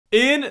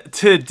In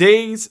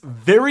today's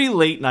very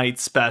late night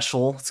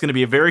special, it's going to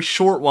be a very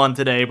short one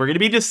today. We're going to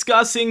be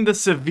discussing the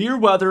severe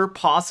weather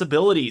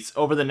possibilities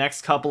over the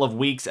next couple of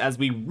weeks as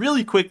we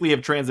really quickly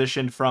have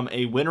transitioned from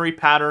a wintry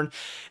pattern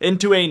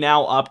into a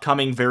now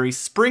upcoming very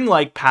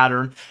spring-like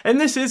pattern. And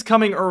this is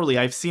coming early.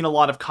 I've seen a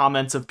lot of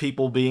comments of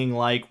people being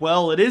like,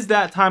 well, it is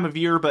that time of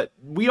year, but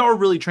we are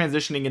really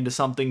transitioning into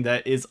something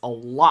that is a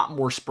lot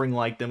more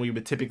spring-like than we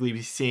would typically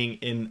be seeing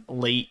in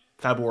late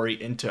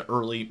February into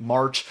early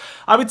March.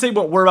 I would say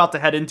what we're about to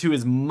head into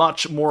is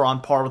much more on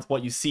par with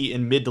what you see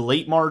in mid to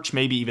late March,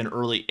 maybe even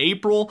early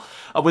April,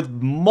 with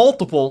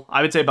multiple,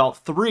 I would say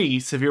about 3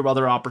 severe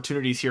weather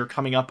opportunities here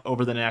coming up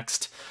over the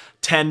next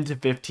 10 to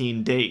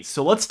 15 days.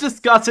 So let's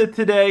discuss it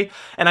today.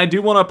 And I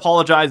do want to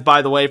apologize,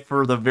 by the way,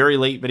 for the very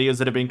late videos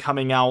that have been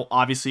coming out.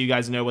 Obviously, you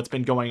guys know what's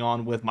been going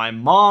on with my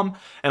mom,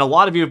 and a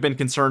lot of you have been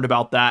concerned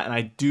about that, and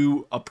I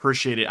do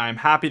appreciate it. I'm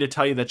happy to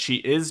tell you that she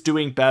is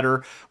doing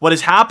better. What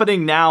is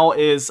happening now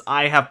is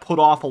I have put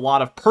off a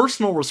lot of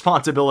personal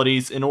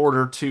responsibilities in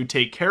order to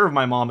take care of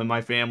my mom and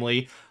my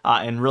family.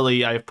 And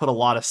really, I've put a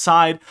lot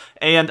aside,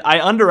 and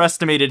I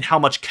underestimated how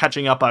much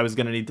catching up I was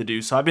going to need to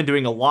do. So I've been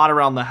doing a lot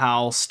around the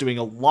house, doing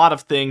a lot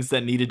of things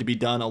that needed to be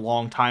done a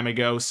long time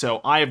ago. So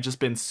I have just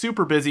been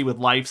super busy with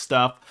life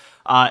stuff.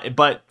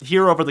 But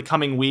here over the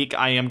coming week,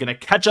 I am going to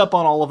catch up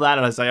on all of that,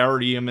 as I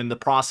already am in the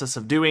process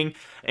of doing,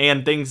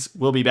 and things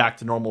will be back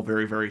to normal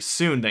very, very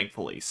soon,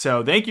 thankfully.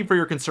 So thank you for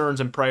your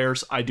concerns and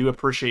prayers. I do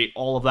appreciate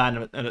all of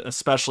that, and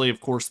especially, of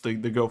course, the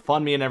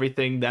GoFundMe and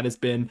everything that has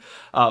been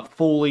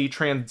fully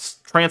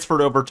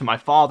transferred over to my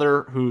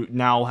father, who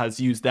now has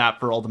used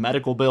that for all the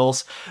medical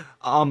bills.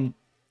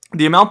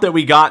 The amount that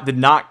we got did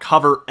not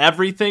cover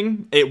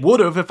everything. It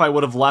would have if I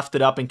would have left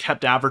it up and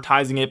kept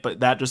advertising it, but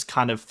that just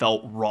kind of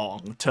felt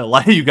wrong to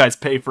let you guys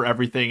pay for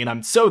everything. And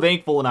I'm so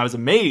thankful, and I was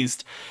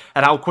amazed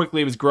at how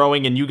quickly it was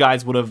growing, and you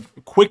guys would have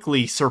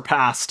quickly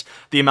surpassed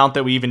the amount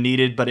that we even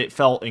needed, but it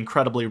felt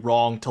incredibly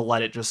wrong to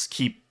let it just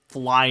keep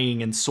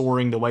flying and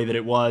soaring the way that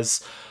it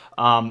was.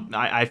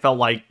 I felt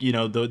like, you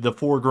know, the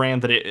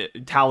 $4,000 that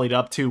it tallied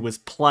up to was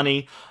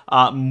plenty,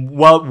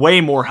 well,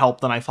 way more help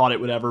than I thought it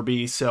would ever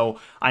be. So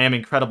I am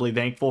incredibly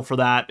thankful for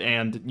that.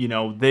 And, you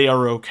know, they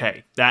are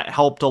okay. That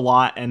helped a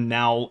lot. And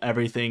now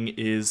everything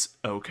is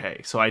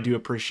okay. So I do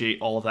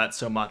appreciate all of that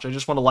so much. I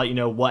just want to let you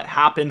know what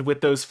happened with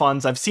those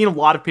funds. I've seen a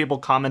lot of people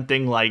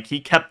commenting like he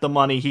kept the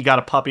money, he got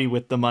a puppy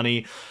with the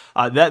money.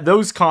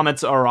 Those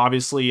comments are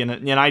obviously,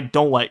 and I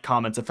don't let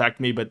comments affect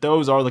me, but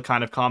those are the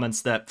kind of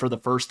comments that for the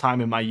first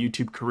time in my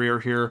YouTube career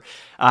here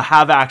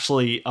have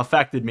actually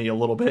affected me a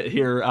little bit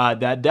here.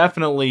 That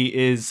definitely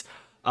is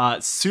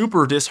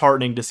super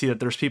disheartening to see that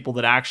there's people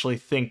that actually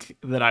think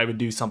that I would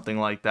do something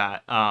like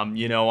that.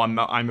 You know,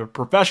 I'm a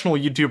professional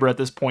YouTuber at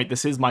this point.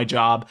 This is my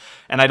job,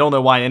 and I don't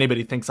know why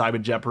anybody thinks I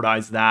would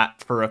jeopardize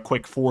that for a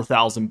quick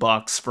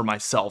 $4,000 for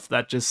myself.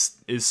 That just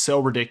is so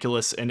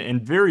ridiculous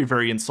and very,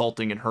 very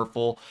insulting and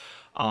hurtful.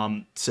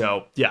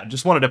 So yeah,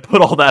 just wanted to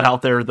put all that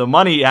out there. The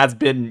money has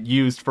been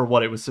used for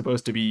what it was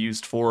supposed to be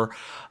used for.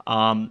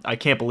 I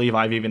can't believe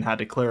I've even had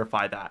to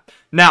clarify that.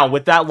 Now,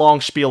 with that long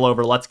spiel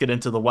over, let's get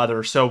into the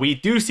weather. So we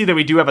do see that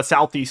we do have a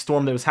southeast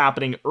storm that was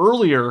happening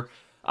earlier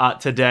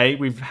today.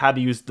 We've had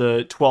to use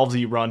the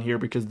 12Z run here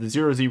because the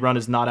 0Z run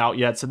is not out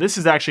yet. So this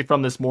is actually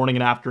from this morning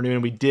and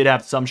afternoon. We did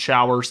have some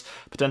showers,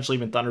 potentially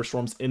even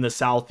thunderstorms in the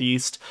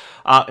southeast.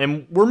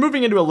 And we're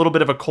moving into a little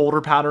bit of a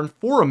colder pattern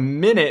for a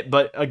minute.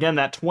 But again,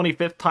 that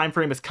 25th time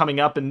frame is coming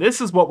up, and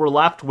this is what we're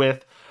left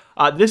with.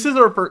 This is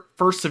our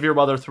first severe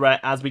weather threat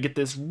as we get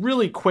this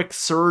really quick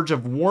surge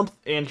of warmth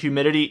and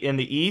humidity in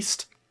the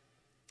east.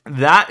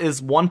 That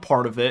is one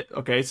part of it.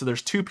 Okay, so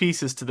there's 2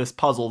 pieces to this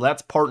puzzle.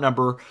 That's part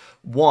number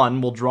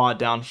 1. We'll draw it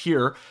down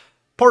here.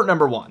 Part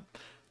number 1.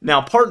 Now,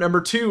 part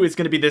number 2 is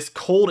going to be this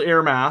cold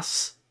air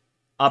mass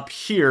up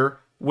here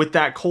with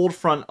that cold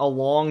front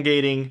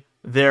elongating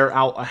there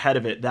out ahead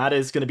of it. That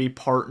is going to be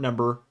part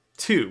number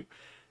 2.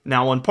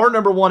 Now, when part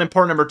number 1 and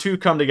part number 2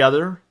 come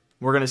together,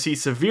 we're going to see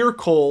severe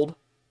cold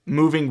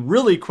moving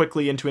really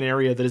quickly into an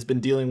area that has been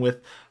dealing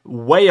with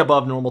way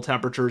above normal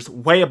temperatures,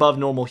 way above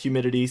normal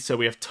humidity. So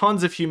we have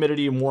tons of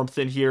humidity and warmth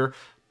in here,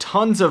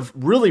 tons of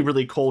really,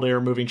 really cold air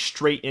moving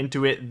straight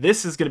into it.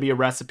 This is going to be a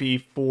recipe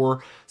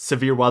for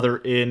severe weather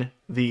in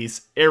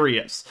these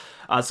areas.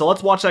 So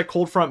let's watch that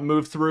cold front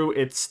move through.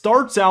 It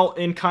starts out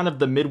in kind of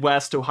the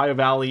Midwest, Ohio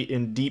Valley,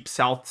 in deep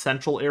south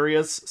central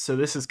areas. So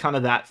this is kind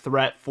of that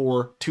threat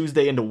for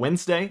Tuesday into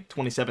Wednesday,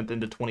 27th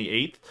into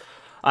 28th.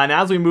 And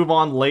as we move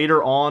on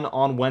later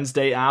on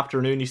Wednesday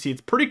afternoon, you see it's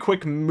pretty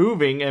quick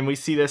moving, and we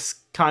see this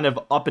kind of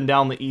up and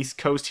down the east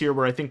coast here,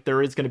 where I think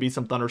there is going to be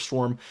some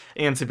thunderstorm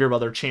and severe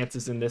weather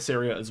chances in this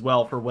area as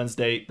well for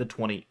Wednesday the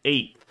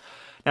 28th.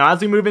 Now, as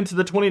we move into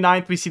the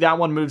 29th, we see that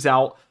one moves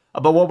out.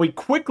 But what we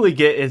quickly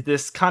get is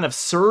this kind of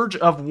surge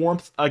of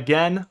warmth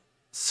again,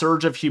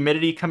 surge of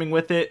humidity coming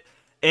with it,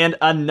 and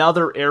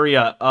another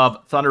area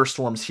of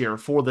thunderstorms here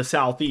for the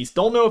southeast.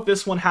 Don't know if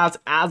this one has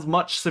as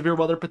much severe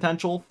weather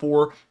potential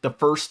for the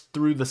 1st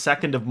through the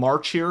 2nd of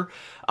March here,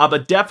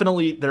 but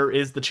definitely there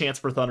is the chance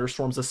for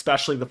thunderstorms,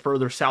 especially the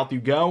further south you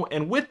go,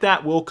 and with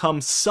that will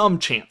come some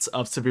chance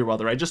of severe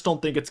weather. I just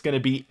don't think it's going to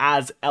be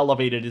as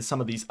elevated as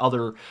some of these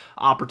other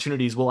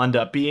opportunities will end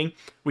up being.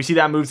 We see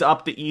that moves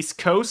up the east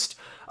coast,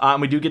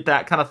 and we do get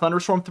that kind of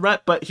thunderstorm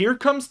threat, but here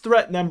comes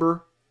threat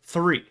number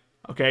 3.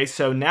 Okay,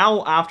 so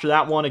now after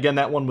that one, again,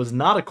 that one was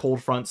not a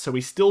cold front, so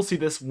we still see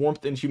this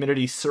warmth and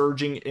humidity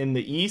surging in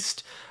the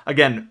east.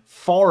 Again,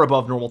 far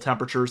above normal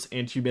temperatures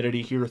and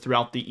humidity here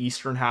throughout the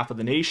eastern half of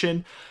the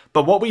nation.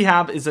 But what we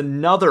have is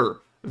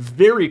another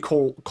very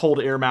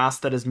cold air mass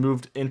that has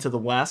moved into the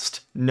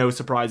west. No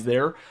surprise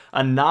there.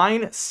 A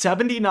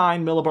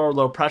 979 millibar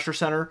low pressure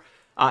center.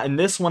 And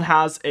this one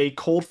has a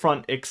cold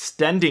front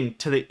extending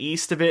to the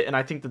east of it, and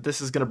I think that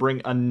this is going to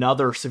bring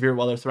another severe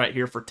weather threat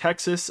here for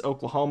Texas,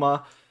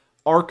 Oklahoma,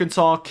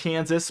 Arkansas,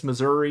 Kansas,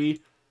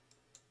 Missouri,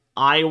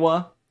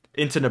 Iowa,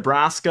 into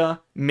Nebraska,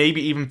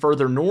 maybe even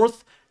further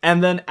north.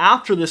 And then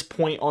after this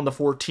point on the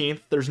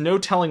 14th, there's no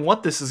telling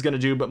what this is going to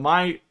do, but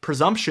my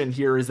presumption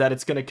here is that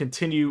it's going to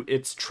continue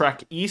its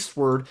trek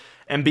eastward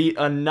and be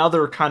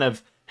another kind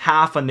of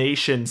half a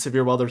nation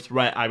severe weather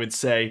threat, I would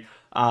say.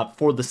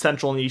 For the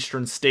central and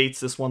eastern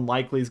states, this one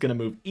likely is going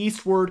to move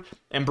eastward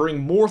and bring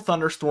more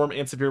thunderstorm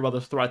and severe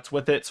weather threats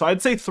with it. So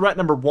I'd say threat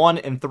number 1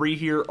 and 3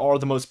 here are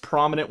the most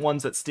prominent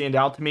ones that stand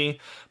out to me,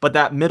 but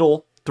that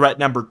middle threat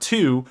number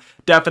 2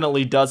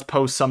 definitely does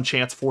pose some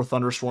chance for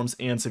thunderstorms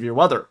and severe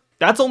weather.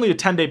 That's only a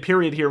 10-day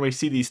period here, and we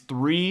see these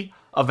 3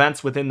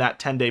 events within that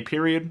 10-day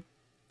period,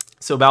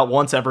 so about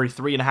once every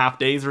 3.5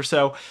 days or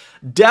so.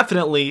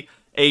 Definitely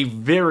a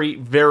very,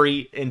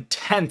 very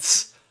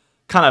intense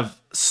kind of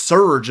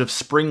surge of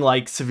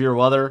spring-like severe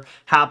weather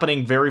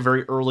happening very,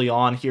 very early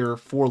on here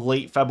for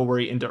late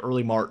February into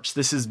early March.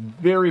 This is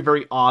very,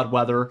 very odd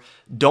weather.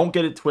 Don't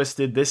get it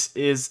twisted. This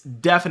is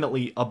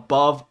definitely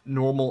above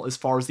normal as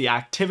far as the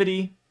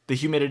activity, the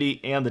humidity,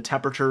 and the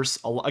temperatures.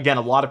 Again,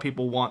 a lot of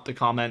people want to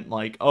comment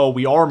like, oh,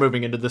 we are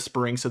moving into the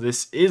spring, so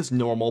this is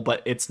normal,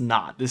 but it's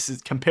not. This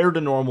is compared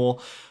to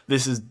normal.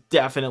 This is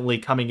definitely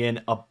coming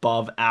in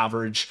above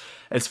average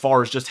as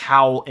far as just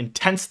how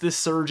intense this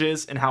surge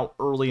is and how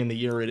early in the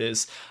year it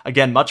is.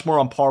 Again, much more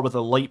on par with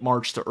a late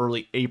March to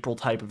early April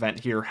type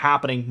event here,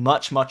 happening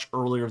much, much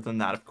earlier than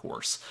that, of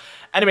course.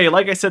 Anyway,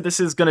 like I said, this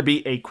is going to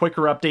be a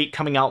quicker update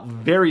coming out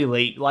very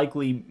late.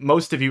 Likely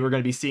most of you are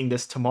going to be seeing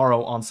this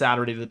tomorrow on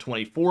Saturday the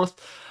 24th.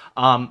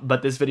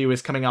 But this video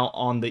is coming out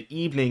on the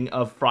evening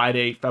of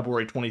Friday,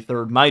 February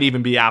 23rd. Might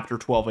even be after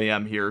 12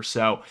 a.m. here.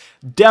 So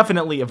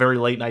definitely a very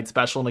late night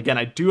special. And again,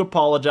 I do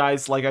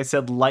apologize. Like I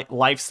said,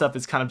 life stuff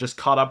is kind of just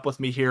caught up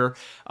with me here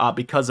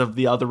because of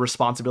the other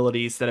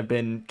responsibilities that have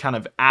been kind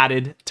of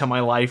added to my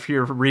life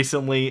here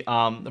recently.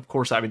 Of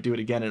course, I would do it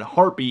again in a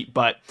heartbeat,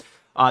 but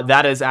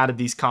that has added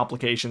these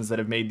complications that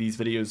have made these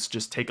videos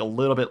just take a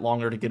little bit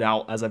longer to get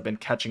out as I've been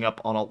catching up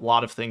on a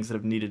lot of things that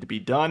have needed to be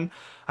done.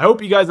 I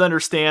hope you guys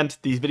understand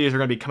these videos are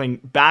going to be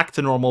coming back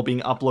to normal, being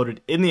uploaded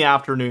in the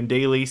afternoon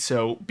daily,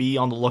 so be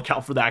on the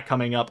lookout for that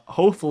coming up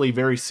hopefully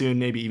very soon,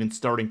 maybe even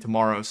starting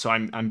tomorrow, so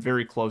I'm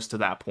very close to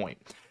that point.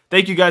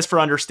 Thank you guys for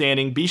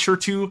understanding. Be sure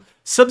to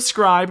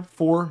subscribe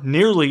for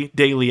nearly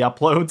daily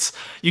uploads.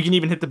 You can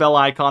even hit the bell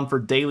icon for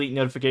daily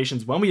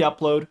notifications when we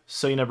upload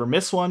so you never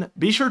miss one.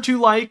 Be sure to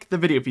like the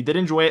video if you did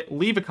enjoy it.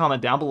 Leave a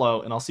comment down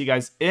below, and I'll see you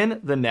guys in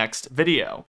the next video.